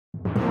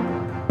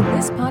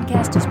This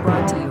podcast is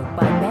brought to you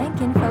by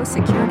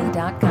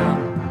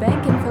BankInfoSecurity.com.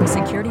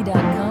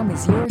 BankInfoSecurity.com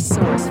is your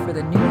source for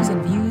the news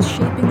and views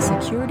shaping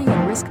security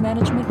and risk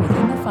management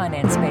within the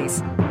finance space.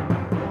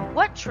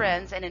 What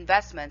trends and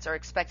investments are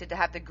expected to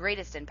have the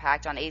greatest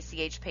impact on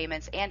ACH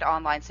payments and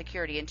online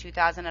security in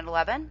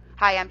 2011?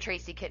 Hi, I'm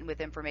Tracy Kitten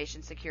with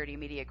Information Security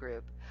Media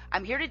Group.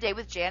 I'm here today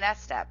with Jan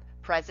Estep,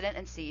 President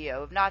and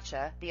CEO of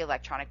NACHA, the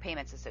Electronic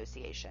Payments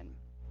Association.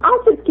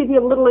 I'll just give you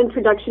a little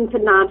introduction to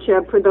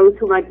NACHA for those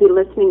who might be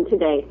listening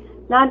today.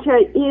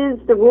 NACHA is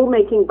the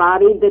rulemaking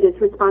body that is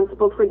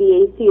responsible for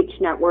the ACH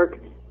network,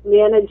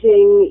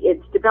 managing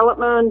its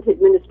development,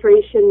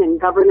 administration, and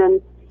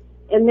governance,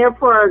 and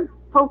therefore our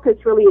focus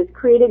really is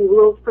creating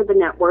rules for the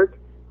network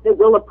that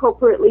will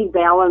appropriately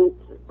balance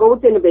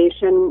both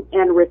innovation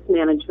and risk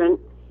management.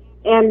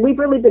 And we've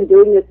really been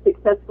doing this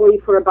successfully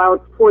for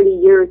about 40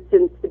 years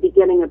since the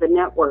beginning of the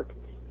network.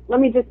 Let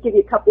me just give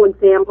you a couple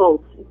examples.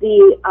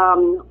 The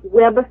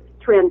web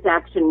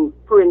transaction,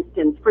 for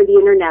instance, for the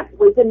Internet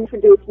was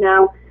introduced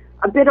now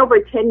a bit over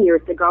 10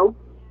 years ago,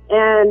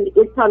 and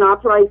its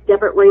unauthorized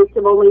debit rates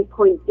of only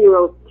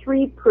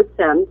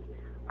 0.03%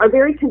 are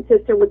very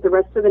consistent with the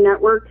rest of the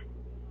network.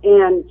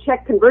 And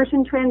check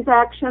conversion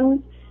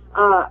transactions,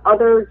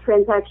 other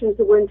transactions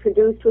that were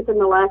introduced within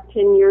the last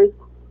 10 years,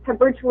 have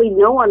virtually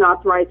no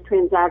unauthorized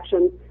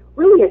transactions,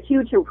 really a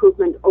huge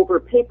improvement over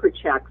paper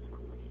checks.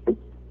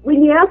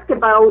 When you ask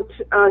about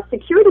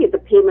security of the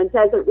payments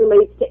as it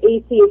relates to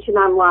ACH and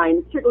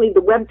online, certainly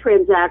the web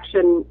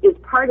transaction is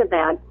part of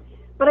that.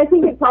 But I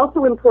think it's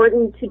also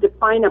important to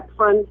define up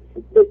front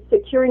that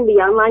securing the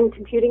online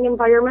computing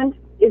environment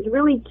is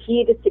really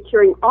key to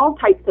securing all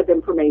types of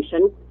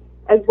information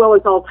as well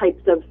as all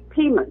types of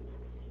payments.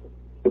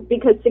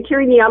 Because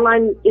securing the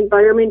online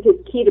environment is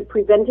key to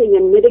preventing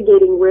and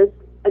mitigating risks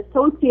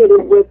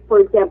associated with, for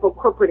example,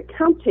 corporate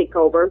account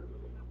takeover,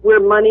 where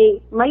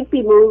money might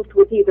be moved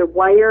with either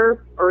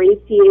wire or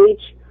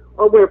ACH,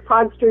 or where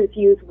fraudsters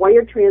use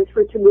wire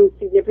transfer to move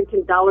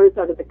significant dollars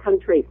out of the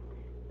country.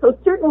 So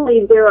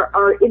certainly there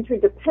are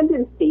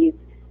interdependencies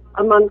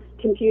amongst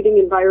computing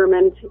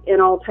environment and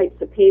all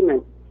types of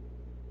payments.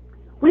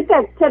 With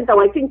that said,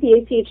 though, I think the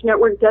ACH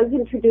network does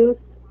introduce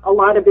a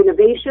lot of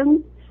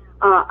innovations,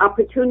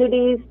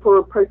 opportunities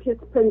for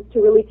participants to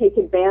really take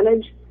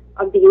advantage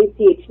of the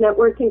ACH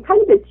network and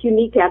kind of its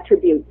unique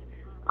attributes.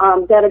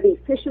 That of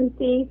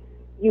efficiency,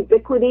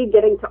 ubiquity,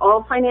 getting to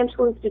all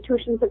financial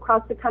institutions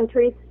across the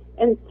country,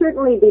 and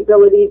certainly the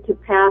ability to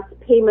pass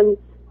payments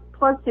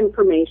plus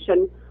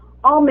information,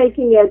 all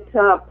making it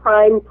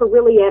prime for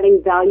really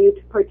adding value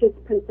to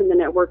participants in the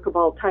network of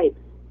all types.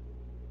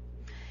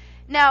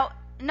 Now,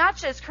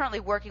 NACHA is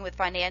currently working with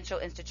financial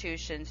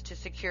institutions to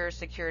secure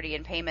security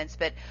in payments,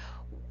 but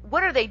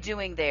what are they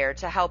doing there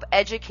to help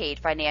educate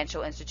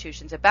financial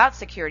institutions about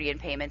security in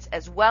payments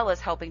as well as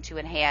helping to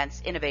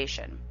enhance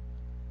innovation?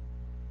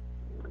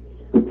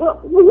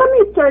 Well, let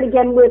me start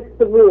again with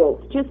the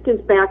rules, just as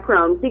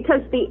background,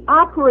 because the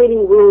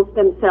operating rules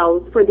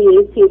themselves for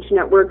the ACH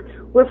network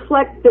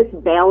reflect this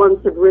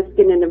balance of risk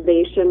and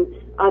innovation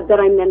that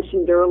I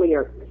mentioned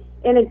earlier.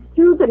 And it's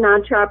through the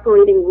NACHA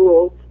operating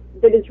rules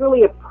that is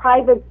really a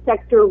private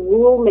sector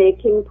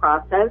rulemaking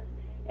process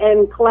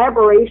and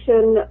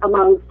collaboration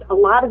amongst a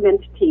lot of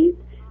entities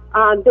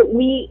that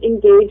we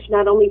engage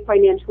not only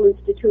financial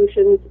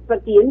institutions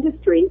but the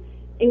industry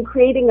in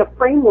creating a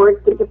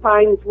framework that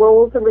defines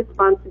roles and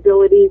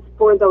responsibilities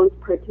for those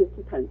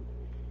participants.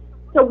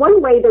 So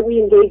one way that we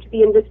engage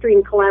the industry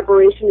in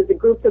collaboration is a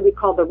group that we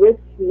call the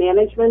Risk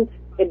Management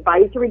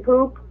Advisory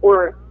Group,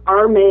 or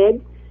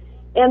RMAG,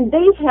 and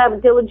they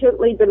have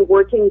diligently been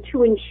working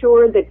to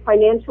ensure that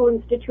financial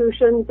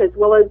institutions as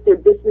well as their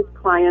business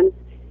clients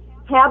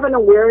have an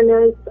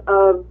awareness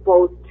of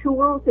both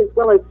tools as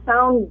well as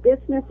sound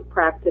business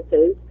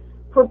practices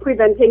for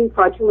preventing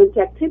fraudulent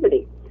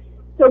activity.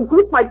 So a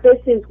group like this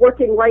is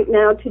working right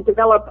now to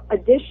develop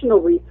additional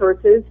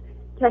resources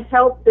to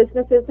help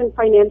businesses and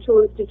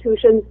financial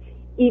institutions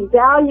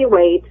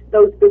evaluate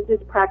those business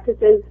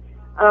practices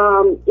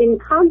in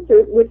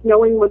concert with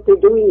knowing what they're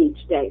doing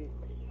each day.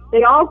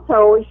 They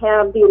also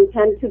have the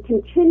intent to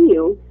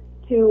continue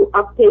to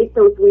update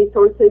those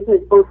resources as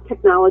both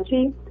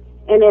technology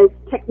and as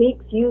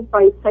techniques used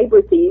by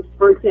cyber thieves,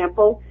 for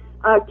example,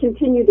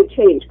 continue to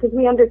change, because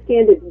we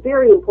understand it's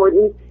very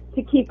important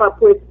to keep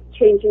up with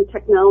changing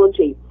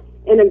technology.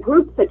 And a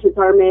group such as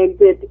RMAG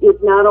that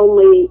is not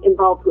only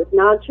involved with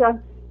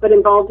NACHA, but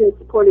involved in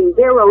supporting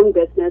their own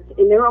business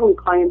and their own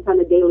clients on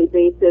a daily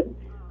basis,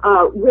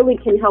 really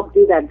can help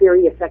do that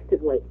very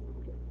effectively.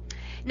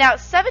 Now,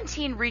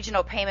 17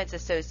 regional payments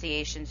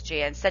associations,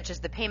 Jan, such as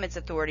the Payments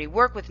Authority,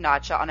 work with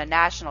NACHA on a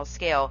national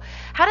scale.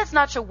 How does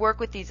NACHA work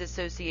with these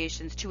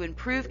associations to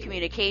improve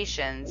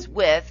communications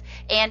with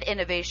and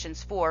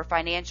innovations for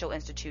financial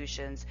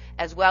institutions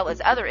as well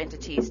as other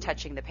entities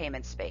touching the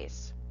payment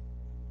space?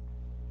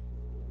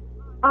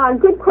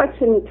 Good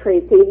question,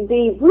 Tracy.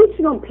 The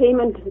regional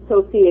payment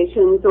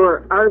associations,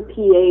 or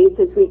RPAs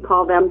as we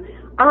call them,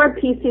 are a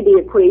piece of the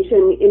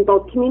equation in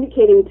both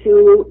communicating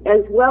to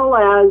as well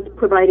as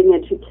providing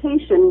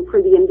education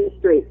for the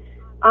industry.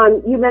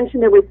 You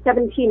mentioned there were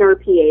 17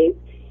 RPAs,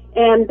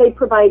 and they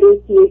provide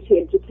ACH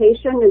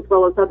education as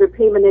well as other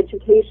payment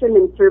education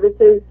and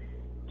services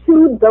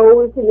to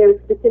those in their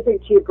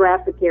specific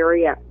geographic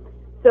area,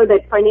 so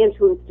that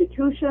financial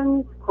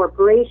institutions,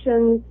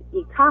 corporations,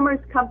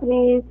 e-commerce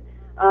companies,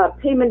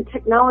 payment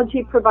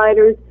technology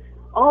providers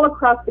all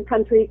across the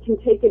country can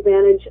take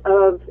advantage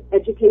of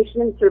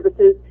education and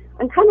services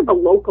on kind of a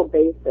local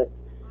basis.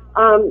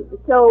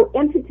 So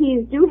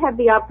entities do have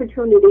the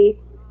opportunity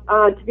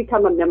to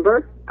become a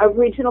member of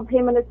regional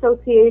payment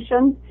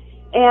associations,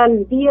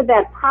 and via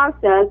that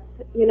process,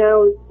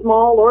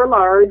 small or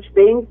large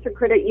banks or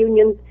credit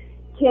unions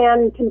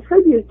can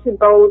contribute to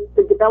both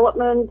the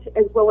development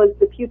as well as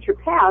the future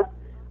path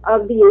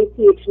of the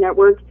ACH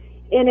network,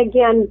 and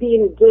again, be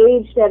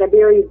engaged at a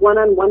very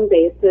one-on-one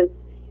basis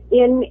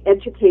in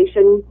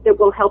education that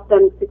will help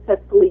them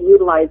successfully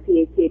utilize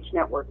the ACH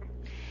network.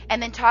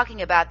 And then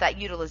talking about that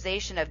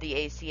utilization of the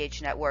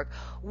ACH network,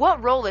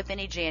 what role, if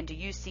any, Jan, do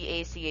you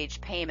see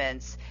ACH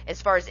payments, as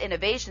far as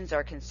innovations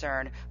are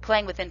concerned,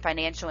 playing within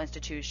financial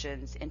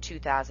institutions in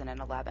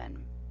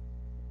 2011?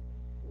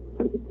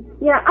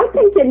 Yeah, I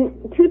think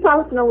in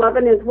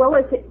 2011, as well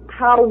as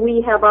how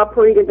we have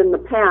operated in the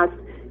past,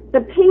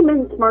 the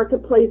payments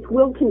marketplace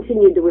will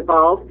continue to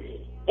evolve,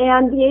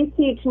 and the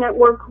ACH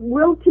network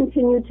will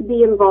continue to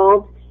be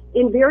involved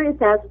in various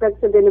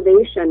aspects of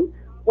innovation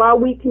while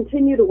we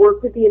continue to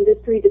work with the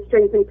industry to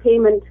strengthen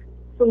payment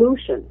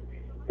solutions.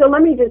 So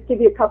let me just give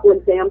you a couple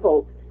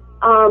examples.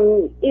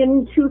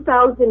 In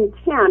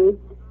 2010,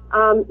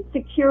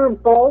 Secure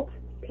Vault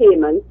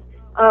Payments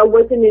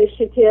was an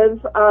initiative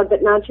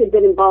that NACHA had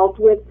been involved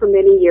with for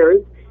many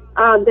years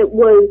that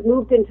was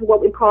moved into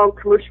what we call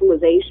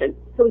commercialization.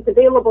 So it's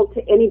available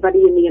to anybody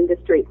in the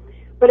industry.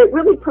 But it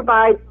really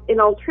provides an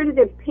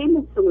alternative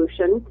payment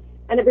solution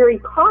and a very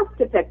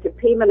cost-effective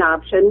payment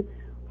option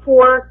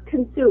for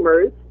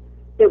consumers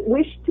that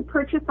wish to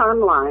purchase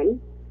online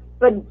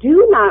but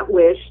do not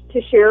wish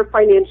to share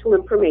financial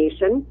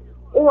information,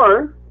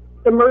 or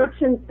the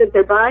merchants that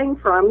they're buying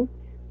from,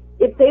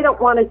 if they don't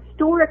want to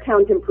store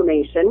account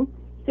information,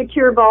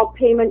 Secure Vault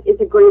Payment is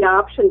a great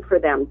option for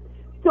them.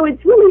 So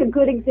it's really a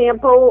good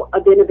example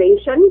of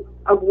innovation,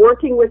 of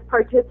working with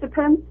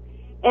participants,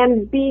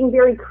 and being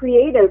very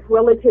creative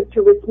relative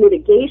to risk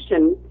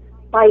mitigation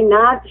by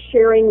not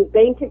sharing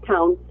bank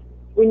accounts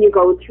when you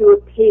go through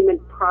a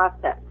payment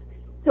process.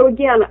 So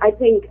again, I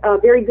think a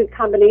very good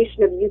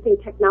combination of using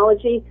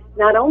technology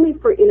not only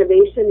for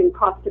innovation and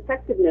cost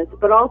effectiveness,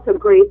 but also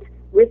great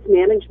risk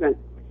management.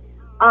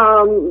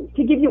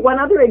 To give you one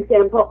other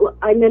example,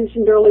 I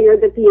mentioned earlier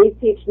that the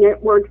ACH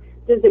network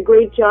does a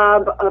great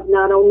job of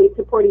not only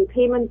supporting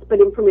payments, but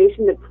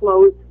information that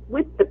flows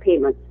with the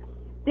payments.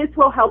 This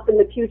will help in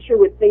the future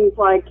with things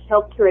like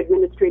healthcare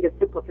administrative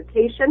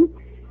simplification,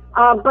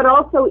 but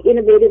also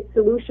innovative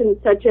solutions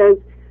such as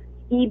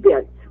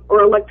eBITS,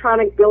 or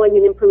electronic billing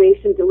and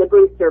information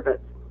delivery service.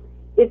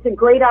 It's a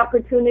great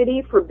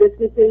opportunity for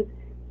businesses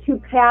to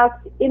pass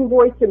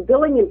invoice or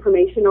billing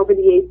information over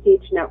the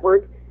ACH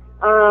network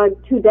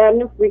to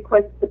then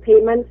request the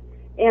payment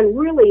and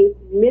really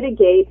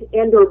mitigate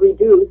and or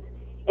reduce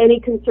any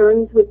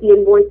concerns with the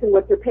invoice and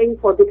what they're paying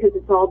for, because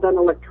it's all done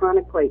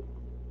electronically.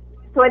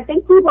 So I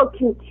think we will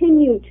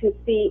continue to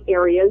see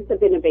areas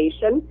of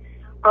innovation.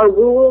 Our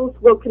rules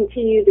will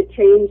continue to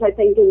change, I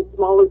think, in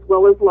small as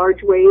well as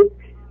large ways.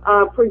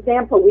 For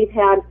example, we've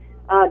had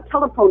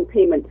telephone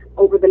payment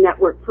over the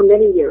network for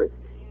many years,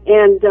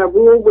 and a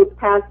rule was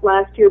passed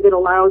last year that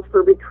allows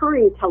for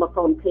recurring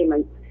telephone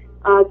payments.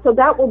 So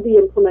that will be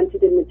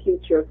implemented in the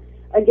future.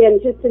 Again,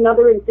 just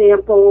another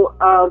example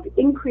of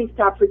increased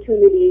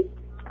opportunities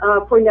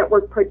for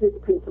network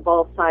participants of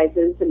all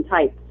sizes and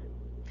types.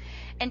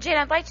 And Jan,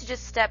 I'd like to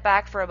just step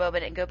back for a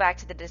moment and go back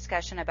to the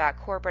discussion about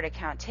corporate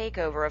account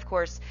takeover. Of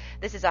course,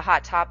 this is a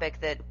hot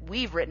topic that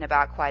we've written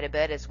about quite a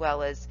bit, as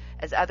well as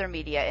other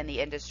media in the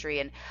industry.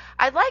 And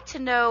I'd like to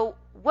know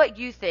what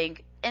you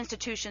think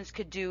institutions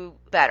could do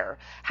better.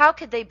 How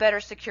could they better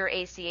secure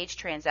ACH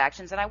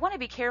transactions? And I want to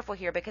be careful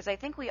here, because I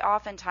think we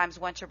oftentimes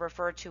want to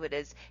refer to it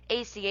as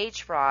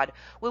ACH fraud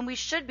when we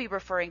should be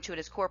referring to it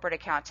as corporate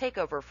account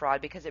takeover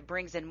fraud, because it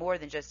brings in more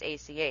than just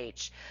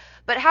ACH.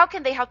 But how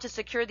can they help to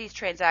secure these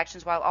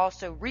transactions while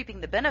also reaping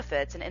the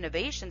benefits and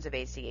innovations of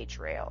ACH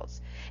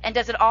rails? And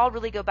does it all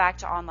really go back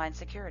to online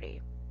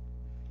security?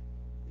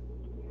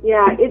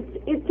 Yeah,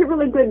 it's a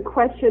really good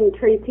question,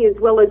 Tracy, as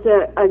well as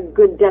a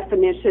good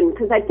definition,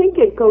 because I think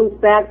it goes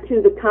back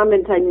to the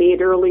comment I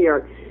made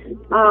earlier.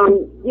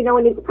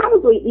 And it's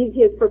probably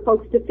easiest for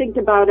folks to think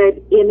about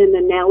it in an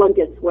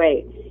analogous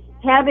way.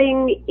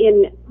 Having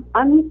an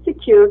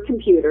unsecure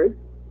computer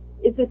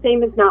is the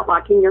same as not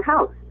locking your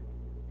house.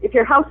 If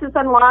your house is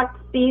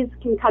unlocked, thieves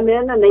can come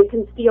in and they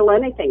can steal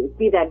anything,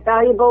 be that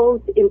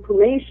valuables,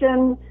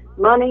 information,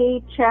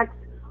 money, checks.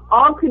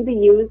 All could be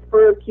used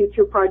for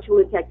future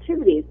fraudulent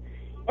activities.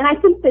 And I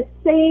think the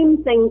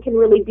same thing can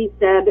really be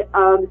said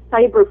of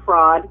cyber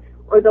fraud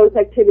or those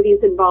activities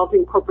involved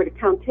in corporate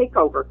account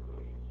takeover.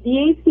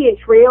 The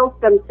ACH rails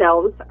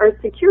themselves are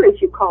secure,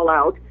 as you call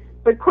out,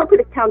 but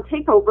corporate account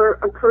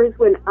takeover occurs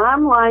when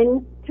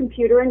online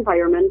computer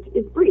environment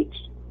is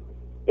breached.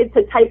 It's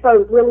a type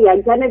of really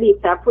identity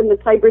theft when the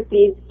cyber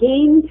thieves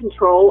gain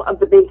control of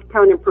the bank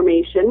account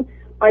information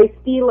by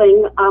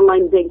stealing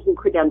online banking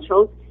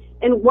credentials.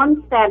 And once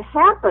that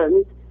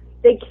happens,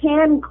 they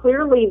can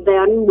clearly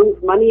then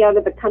move money out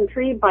of the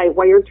country by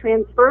wire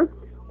transfer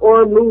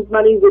or move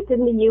money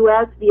within the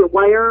U.S. via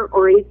wire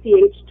or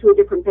ACH to a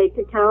different bank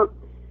account.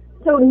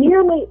 So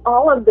nearly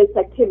all of this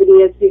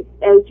activity, as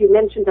you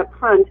mentioned up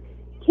front,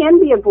 can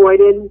be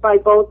avoided by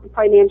both the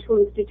financial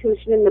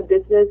institution and the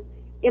business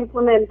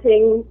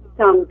implementing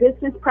some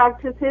business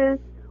practices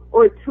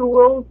or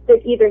tools that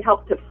either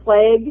help to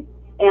flag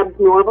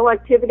abnormal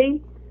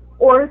activity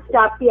or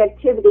stop the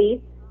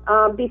activity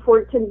before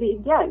it can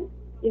begin.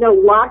 You know,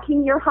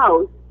 locking your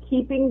house,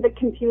 keeping the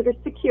computer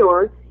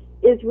secure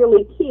is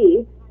really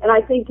key. And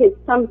I think it's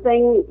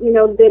something, you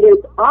know, that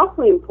is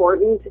awfully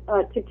important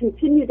to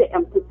continue to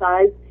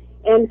emphasize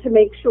and to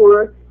make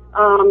sure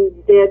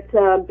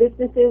that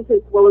businesses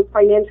as well as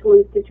financial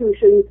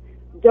institutions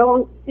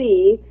don't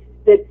see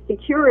that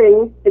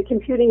securing the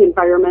computing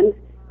environment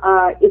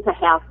is a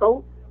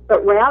hassle,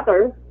 but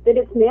rather that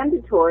it's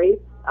mandatory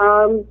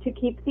to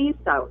keep thieves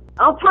out.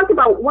 I'll talk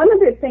about one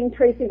other thing,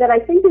 Tracy, that I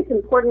think is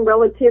important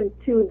relative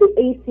to the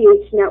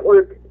ACH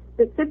network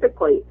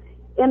specifically,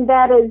 and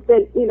that is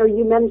that, you know,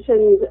 you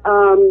mentioned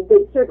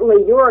that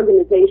certainly your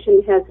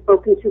organization has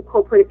spoken to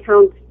corporate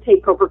account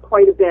takeover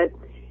quite a bit,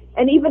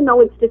 and even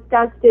though it's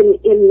discussed in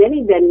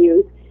many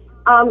venues,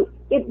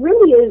 it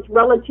really is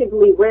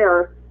relatively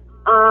rare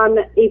on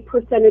a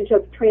percentage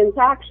of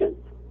transactions.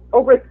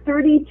 Over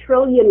 $30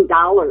 trillion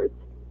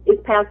is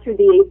passed through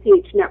the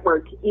ACH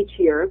network each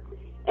year,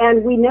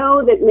 and we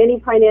know that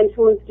many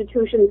financial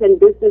institutions and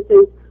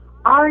businesses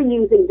are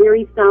using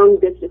very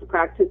sound business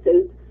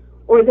practices,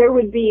 or there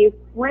would be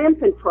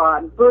rampant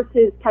fraud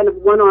versus kind of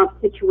one-off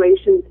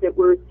situations that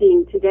we're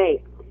seeing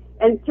today.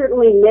 And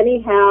certainly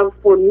many have,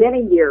 for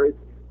many years,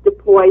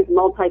 deployed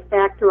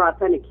multi-factor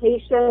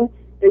authentication.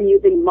 They're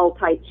using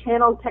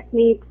multi-channel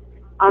techniques,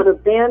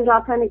 out-of-band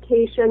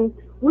authentication,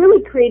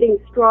 really creating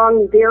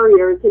strong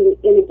barriers and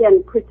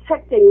again,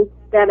 protecting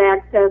that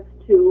access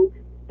to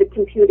the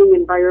computing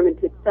environment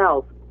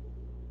itself.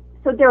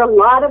 So there are a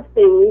lot of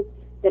things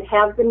that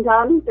have been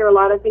done. There are a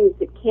lot of things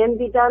that can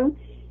be done.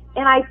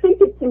 And I think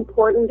it's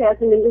important as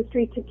an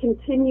industry to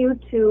continue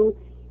to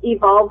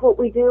evolve what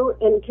we do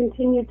and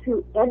continue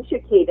to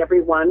educate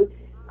everyone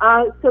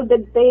so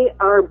that they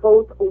are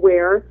both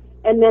aware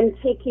and then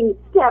taking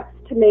steps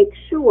to make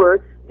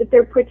sure that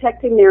they're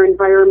protecting their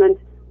environment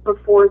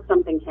before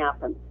something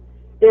happens.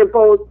 They're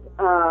both,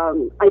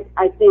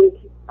 I think,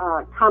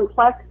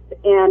 complex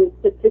and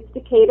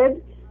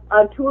sophisticated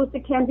tools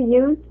that can be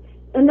used.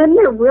 And then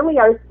there really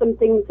are some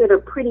things that are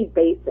pretty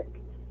basic.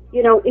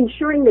 You know,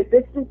 ensuring that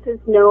businesses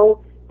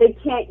know they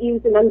can't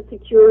use an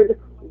unsecured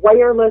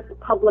wireless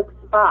public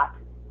spot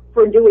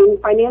for doing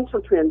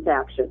financial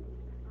transactions.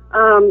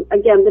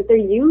 Again, that they're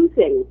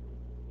using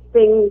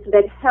things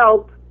that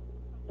help,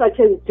 such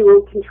as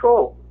dual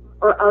control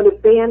or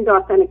out-of-band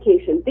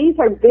authentication. These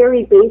are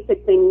very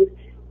basic things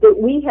that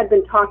we have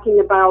been talking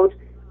about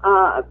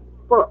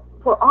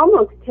for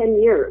almost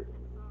 10 years.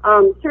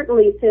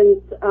 Certainly since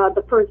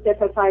the first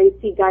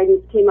FFIEC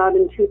guidance came out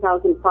in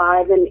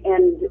 2005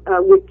 and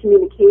with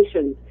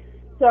communications.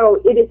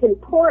 So it is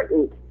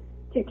important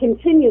to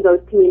continue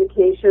those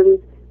communications,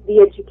 the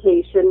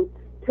education,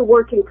 to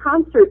work in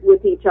concert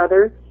with each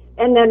other,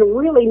 and then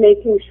really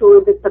making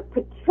sure that the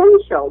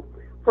potential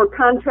for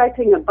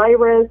contracting a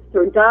virus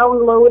or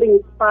downloading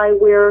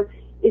spyware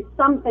is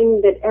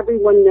something that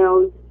everyone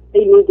knows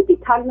they need to be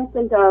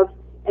cognizant of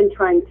and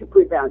trying to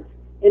prevent.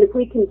 And if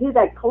we can do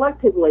that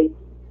collectively,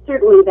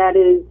 certainly that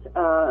is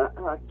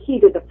key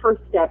to the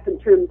first step in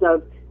terms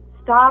of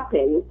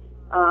stopping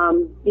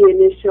the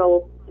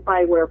initial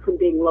spyware from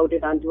being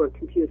loaded onto a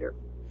computer.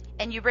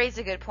 And you raise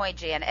a good point,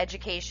 Jan.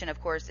 Education,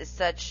 of course, is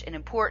such an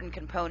important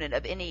component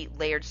of any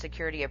layered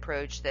security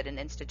approach that an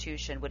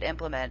institution would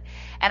implement.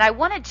 And I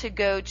wanted to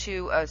go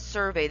to a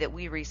survey that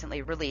we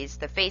recently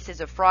released, the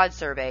Faces of Fraud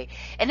survey.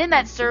 And in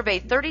that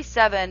survey,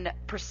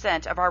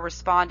 37% of our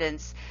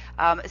respondents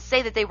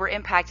say that they were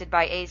impacted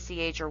by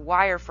ACH or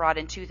wire fraud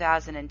in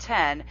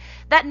 2010.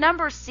 That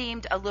number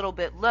seemed a little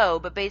bit low,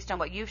 but based on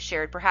what you've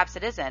shared, perhaps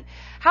it isn't.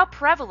 How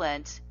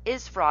prevalent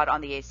is fraud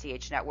on the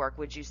ACH network,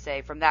 would you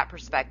say, from that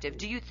perspective?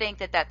 Do you think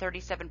that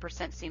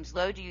 37% seems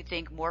low? Do you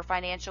think more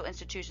financial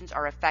institutions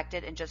are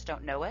affected and just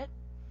don't know it?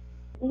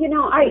 You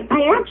know, I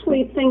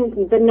actually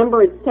think the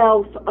number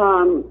itself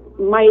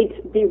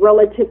might be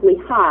relatively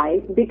high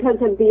because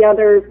of the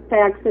other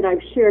facts that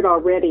I've shared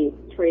already,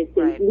 Tracy.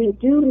 Right. We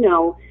do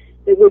know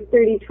that with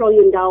 $30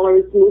 trillion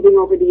moving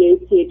over the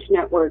ACH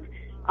network,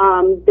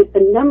 that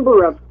the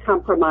number of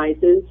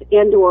compromises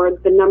and or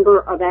the number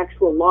of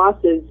actual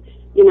losses,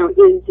 you know,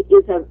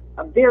 is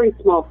a very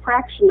small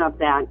fraction of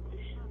that.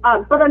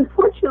 But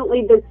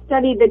unfortunately, the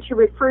study that you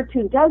refer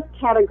to does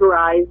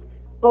categorize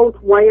both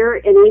wire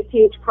and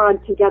ACH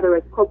fraud together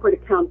as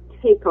corporate account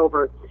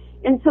takeover.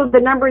 And so the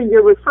number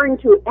you're referring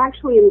to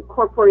actually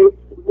incorporates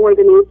more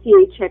than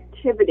ACH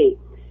activity.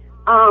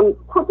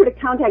 Corporate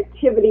account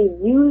activity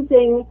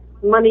using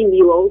money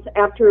mules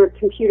after a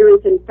computer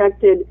is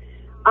infected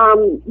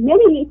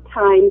many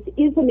times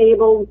is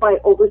enabled by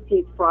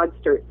overseas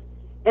fraudsters.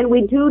 And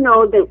we do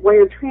know that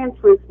wire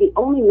transfer is the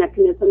only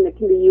mechanism that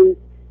can be used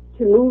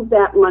to move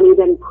that money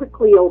then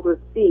quickly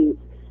overseas.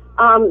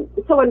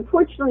 So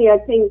unfortunately, I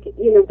think,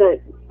 the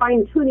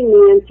fine-tuning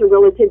the answer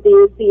relative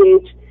to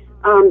ACH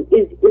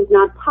is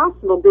not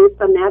possible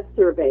based on that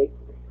survey.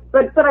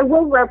 But I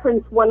will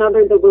reference one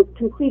other that was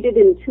completed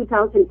in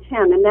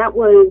 2010, and that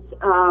was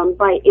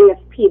by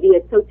AFP,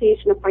 the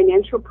Association of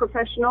Financial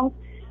Professionals.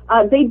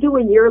 They do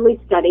a yearly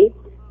study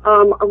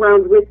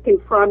around risk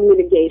and fraud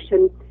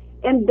mitigation,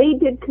 and they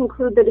did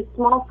conclude that a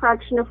small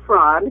fraction of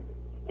fraud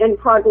and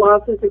fraud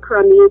losses occur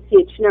on the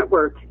ACH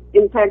network.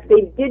 In fact,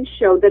 they did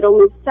show that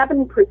only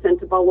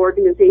 7% of all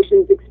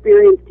organizations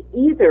experienced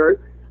either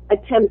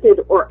attempted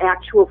or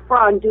actual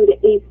fraud due to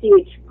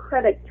ACH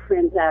credit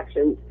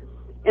transactions.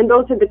 And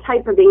those are the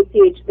type of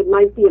ACH that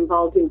might be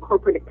involved in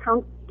corporate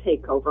account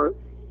takeover.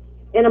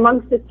 And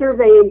amongst the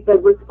survey, the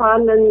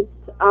respondents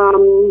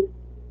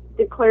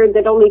declared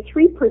that only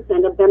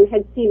 3% of them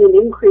had seen an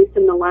increase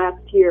in the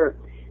last year.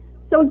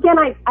 So again,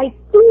 I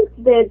think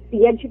that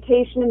the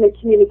education and the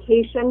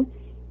communication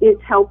is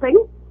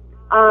helping.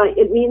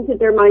 It means that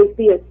there might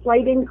be a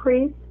slight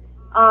increase,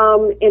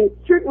 and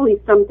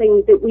certainly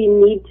something that we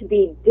need to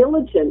be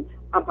diligent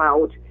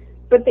about.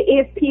 But the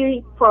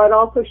AFP fraud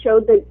also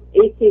showed that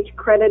ACH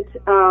credit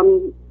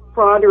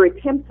fraud or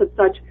attempts of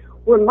such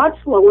were much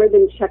lower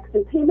than checks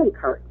and payment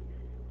cards.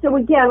 So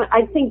again,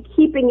 I think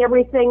keeping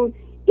everything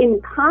in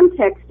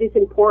context is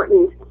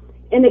important,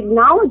 and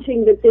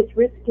acknowledging that this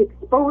risk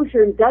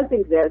exposure does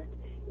exist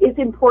is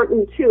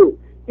important too,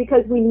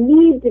 because we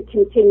need to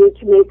continue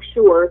to make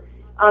sure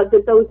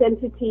that those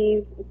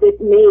entities that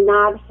may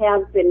not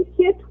have been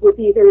hit with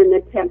either an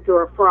attempt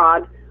or a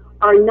fraud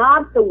are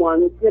not the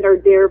ones that are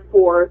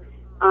therefore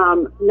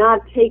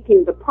not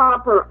taking the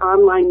proper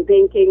online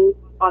banking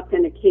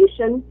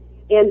authentication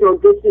and or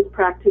business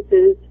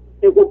practices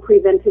that will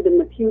prevent it in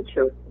the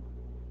future.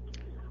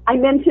 I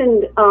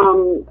mentioned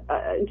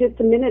just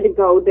a minute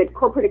ago that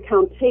corporate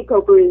account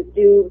takeover is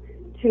due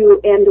to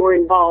and or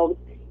involves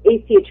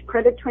ACH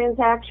credit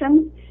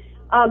transactions.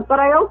 But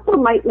I also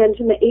might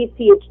mention the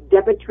ACH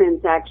debit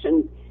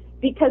transactions,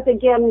 because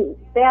again,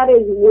 that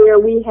is where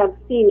we have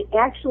seen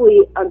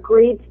actually a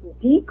great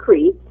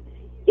decrease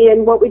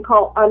in what we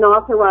call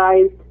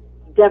unauthorized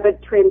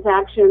debit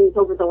transactions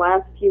over the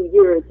last few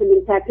years, and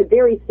in fact a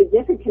very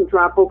significant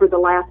drop over the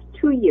last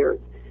 2 years.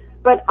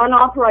 But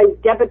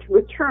unauthorized debit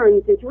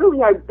returns is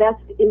really our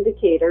best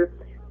indicator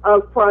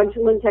of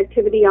fraudulent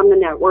activity on the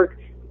network,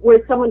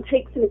 where someone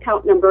takes an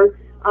account number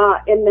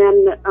and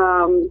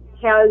then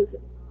has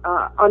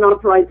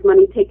unauthorized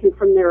money taken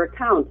from their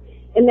account.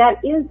 And that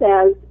is,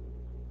 as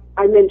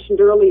I mentioned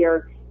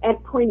earlier,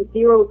 at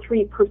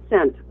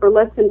 0.03%, or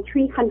less than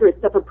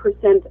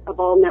 0.03% of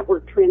all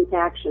network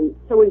transactions.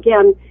 So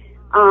again,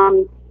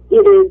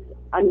 it is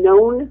a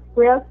known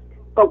risk,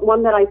 but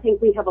one that I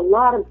think we have a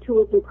lot of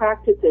tools and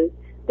practices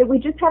that we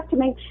just have to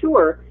make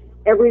sure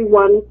every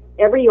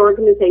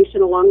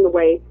organization along the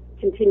way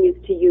continues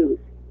to use.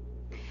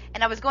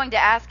 And I was going to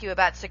ask you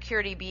about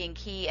security being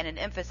key and an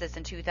emphasis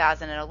in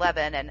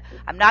 2011, and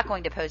I'm not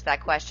going to pose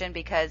that question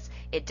because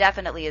it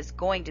definitely is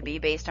going to be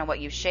based on what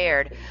you've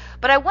shared.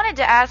 But I wanted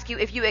to ask you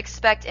if you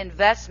expect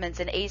investments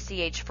in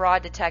ACH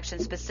fraud detection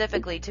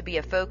specifically to be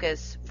a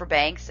focus for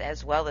banks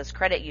as well as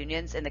credit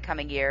unions in the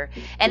coming year.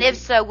 And if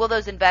so, will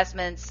those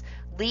investments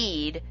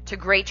lead to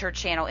greater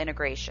channel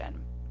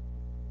integration?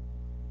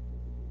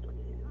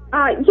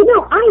 I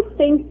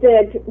think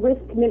that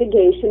risk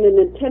mitigation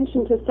and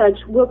attention to such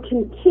will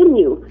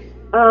continue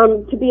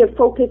to be a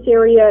focus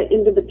area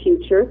into the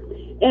future.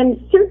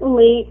 And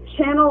certainly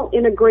channel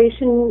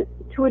integration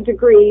to a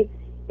degree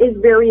is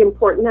very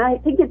important. I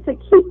think it's a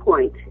key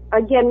point.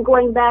 Again,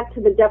 going back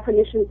to the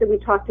definitions that we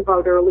talked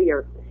about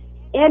earlier,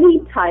 any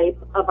type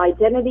of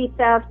identity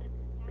theft,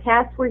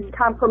 password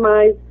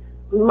compromise,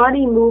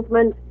 money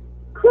movement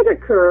could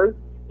occur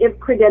if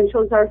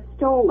credentials are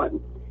stolen.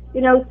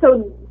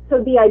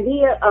 So the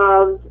idea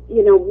of,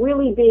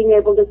 really being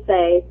able to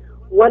say,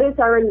 what is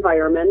our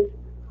environment?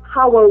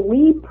 How are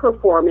we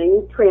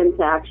performing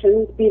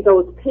transactions, be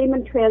those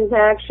payment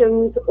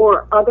transactions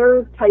or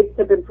other types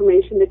of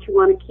information that you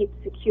want to keep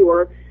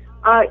secure,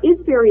 is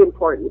very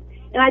important.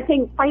 And I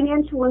think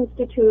financial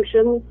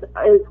institutions,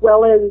 as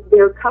well as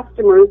their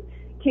customers,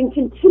 can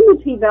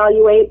continue to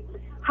evaluate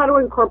how to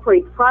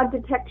incorporate fraud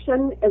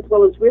detection as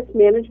well as risk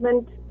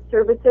management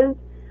services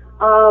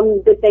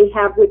that they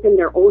have within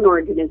their own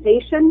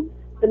organization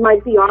that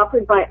might be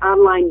offered by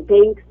online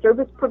bank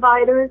service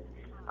providers,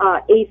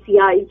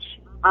 ACH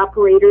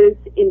operators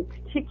in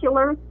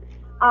particular,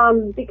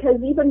 because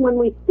even when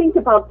we think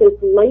about this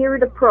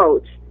layered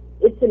approach,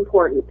 it's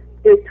important.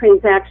 There's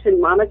transaction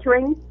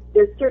monitoring.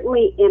 There's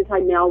certainly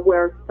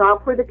anti-malware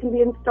software that can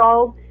be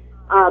installed.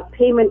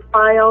 payment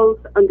files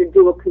under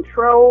dual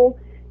control,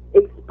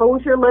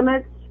 exposure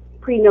limits,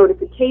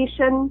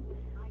 pre-notification,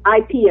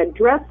 IP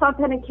address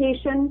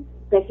authentication,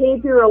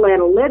 behavioral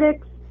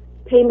analytics,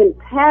 payment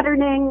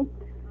patterning,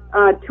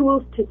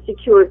 tools to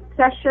secure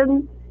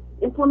sessions.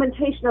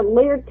 Implementation of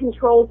layered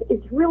controls is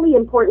really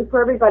important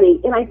for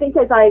everybody. And I think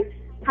as I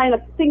kind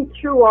of think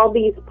through all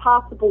these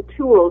possible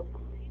tools,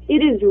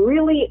 it is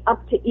really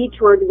up to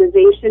each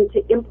organization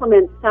to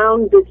implement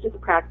sound business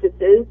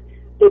practices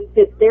that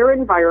fit their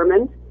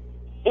environment,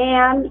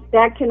 and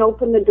that can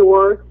open the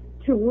door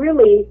to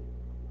really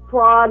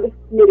fraud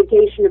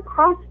mitigation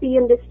across the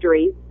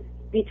industry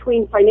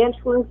between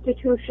financial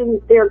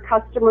institutions, their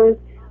customers,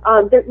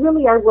 that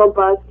really are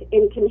robust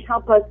and can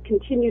help us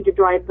continue to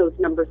drive those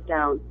numbers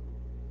down.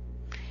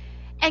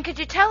 And could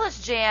you tell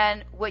us,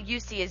 Jan, what you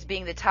see as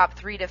being the top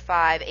 3 to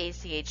 5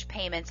 ACH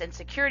payments and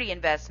security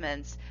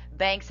investments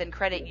banks and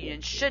credit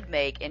unions should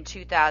make in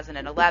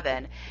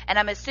 2011? And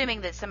I'm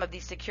assuming that some of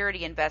these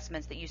security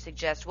investments that you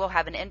suggest will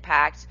have an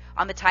impact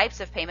on the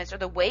types of payments or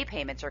the way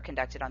payments are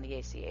conducted on the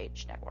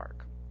ACH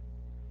network.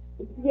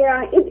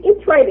 Yeah,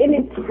 it's right. And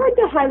it's hard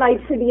to highlight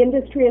for the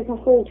industry as a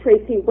whole,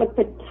 Tracy, what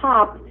the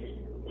top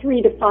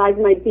 3 to 5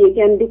 might be,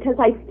 again, because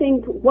I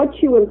think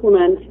what you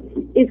implement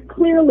is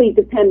clearly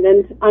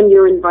dependent on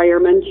your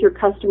environment, your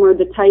customer,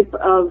 the type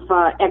of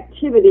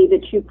activity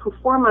that you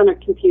perform on a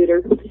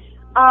computer.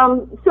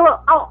 So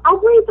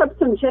I'll raise up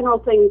some general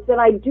things that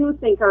I do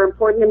think are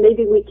important and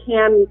maybe we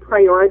can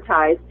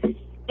prioritize.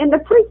 And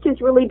the first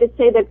is really to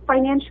say that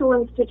financial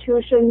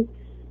institutions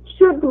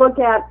should look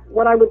at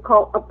what I would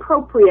call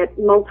appropriate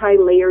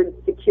multi-layered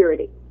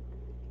security.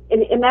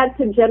 And that's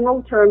a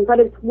general term, but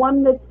it's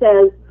one that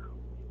says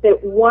that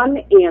one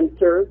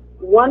answer,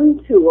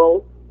 one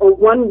tool, or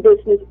one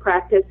business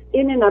practice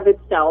in and of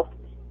itself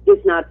is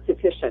not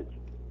sufficient.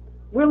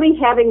 Really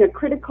having a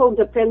critical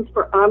defense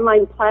for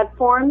online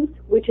platforms,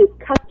 which is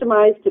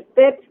customized to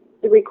fit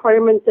the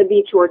requirements of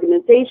each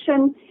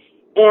organization,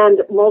 and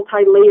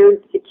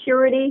multi-layered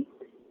security,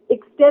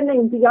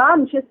 extending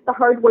beyond just the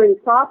hardware and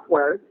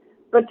software,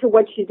 but to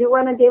what you do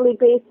on a daily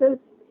basis,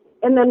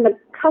 and then the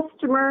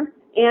customer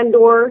and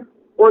or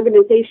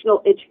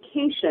organizational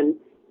education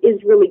is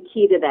really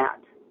key to that.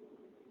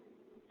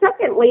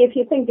 Secondly, if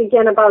you think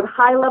again about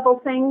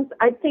high-level things,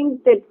 I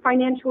think that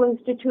financial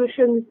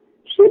institutions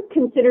should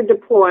consider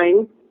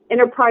deploying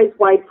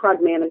enterprise-wide fraud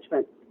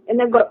management. And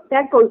then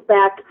that goes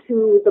back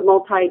to the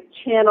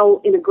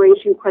multi-channel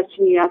integration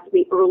question you asked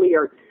me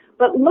earlier.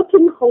 But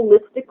looking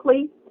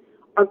holistically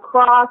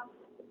across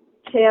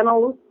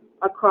channels,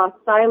 across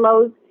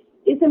silos,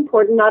 is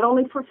important not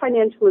only for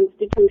financial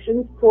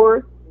institutions,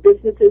 for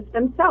businesses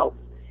themselves.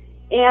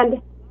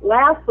 And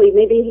lastly,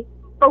 maybe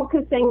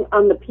focusing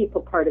on the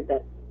people part of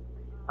this.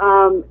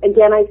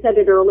 Again, I said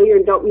it earlier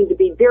and don't mean to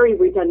be very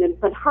redundant,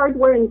 but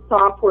hardware and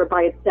software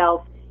by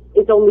itself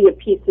is only a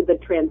piece of the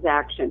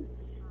transaction.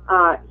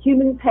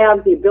 Humans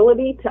have the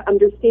ability to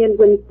understand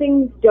when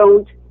things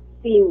don't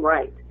seem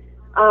right.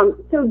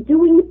 So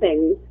doing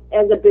things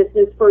as a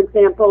business, for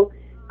example,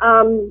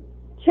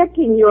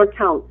 checking your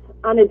accounts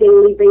on a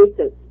daily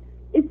basis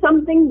is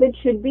something that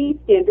should be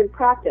standard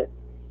practice.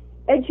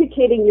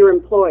 Educating your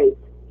employees,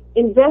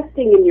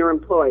 investing in your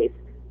employees,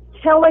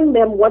 telling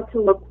them what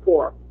to look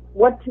for,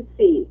 what to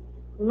see,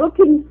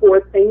 looking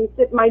for things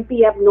that might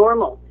be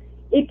abnormal.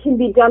 It can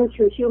be done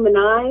through human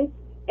eyes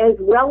as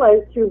well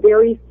as through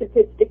very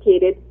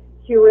sophisticated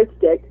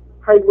heuristic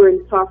hardware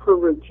and software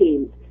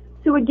routines.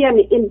 So again,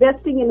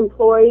 investing in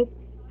employees,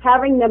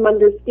 having them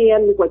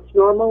understand what's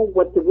normal,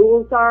 what the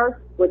rules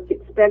are, what's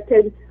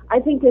expected, I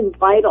think is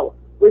vital,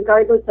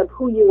 regardless of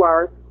who you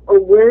are or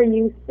where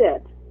you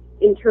sit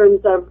in terms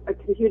of a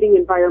computing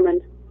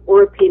environment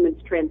or a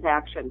payments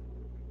transaction.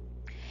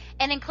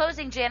 And in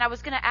closing, Jan, I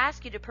was going to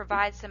ask you to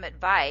provide some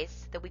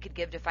advice that we could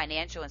give to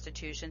financial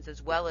institutions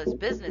as well as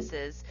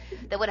businesses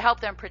that would help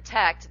them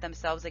protect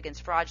themselves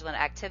against fraudulent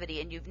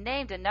activity, and you've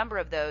named a number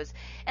of those.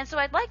 And so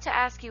I'd like to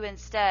ask you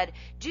instead,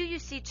 do you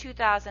see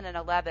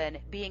 2011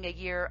 being a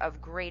year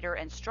of greater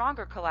and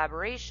stronger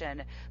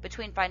collaboration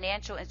between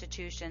financial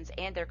institutions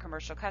and their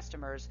commercial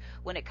customers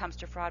when it comes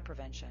to fraud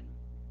prevention?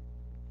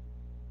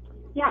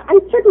 Yeah, I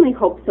certainly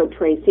hope so,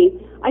 Tracy.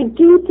 I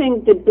do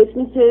think that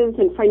businesses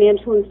and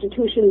financial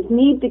institutions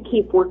need to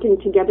keep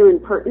working together in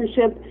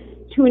partnership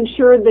to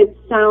ensure that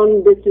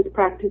sound business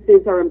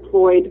practices are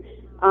employed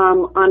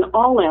on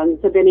all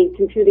ends of any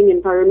computing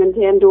environment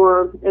and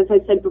or, as I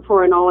said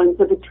before, on all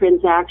ends of a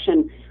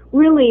transaction.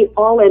 Really,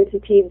 all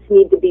entities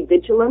need to be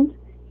vigilant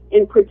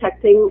in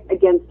protecting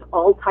against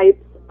all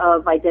types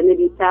of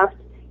identity theft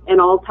and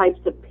all types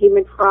of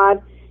payment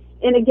fraud.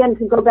 And again,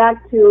 to go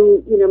back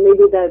to,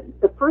 maybe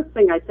the first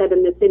thing I said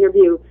in this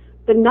interview,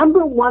 the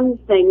number one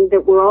thing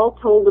that we're all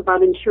told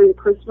about ensuring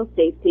personal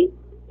safety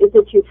is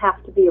that you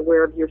have to be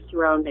aware of your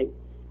surroundings.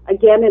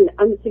 Again, an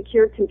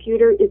unsecured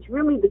computer is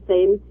really the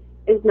same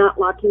as not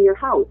locking your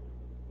house.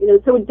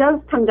 So it does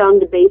come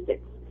down to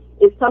basics.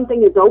 If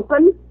something is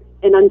open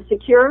and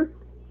unsecure,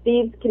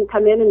 thieves can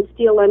come in and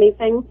steal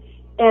anything,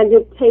 and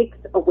it takes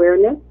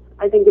awareness.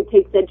 I think it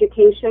takes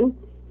education.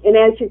 And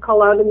as you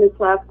call out in this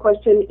last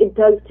question, it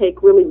does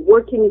take really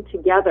working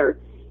together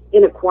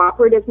in a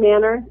cooperative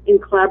manner, in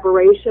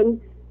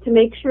collaboration, to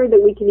make sure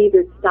that we can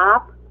either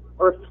stop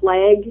or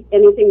flag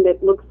anything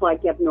that looks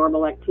like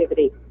abnormal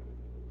activity.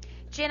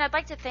 Jan, I'd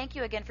like to thank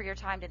you again for your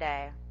time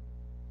today.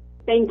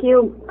 Thank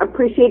you.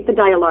 Appreciate the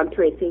dialogue,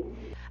 Tracy.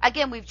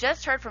 Again, we've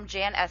just heard from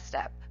Jan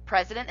Estep,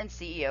 President and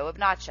CEO of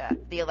NACHA,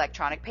 the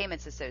Electronic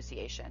Payments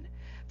Association.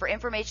 For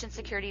Information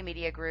Security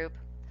Media Group,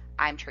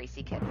 I'm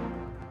Tracy Kitten.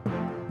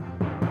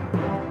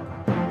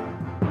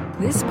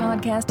 This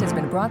podcast has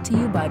been brought to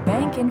you by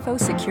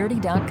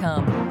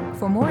BankInfoSecurity.com.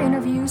 For more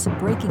interviews,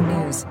 breaking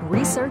news,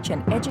 research,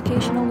 and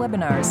educational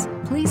webinars,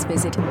 please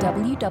visit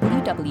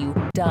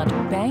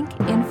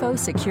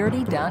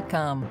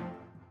www.bankinfosecurity.com.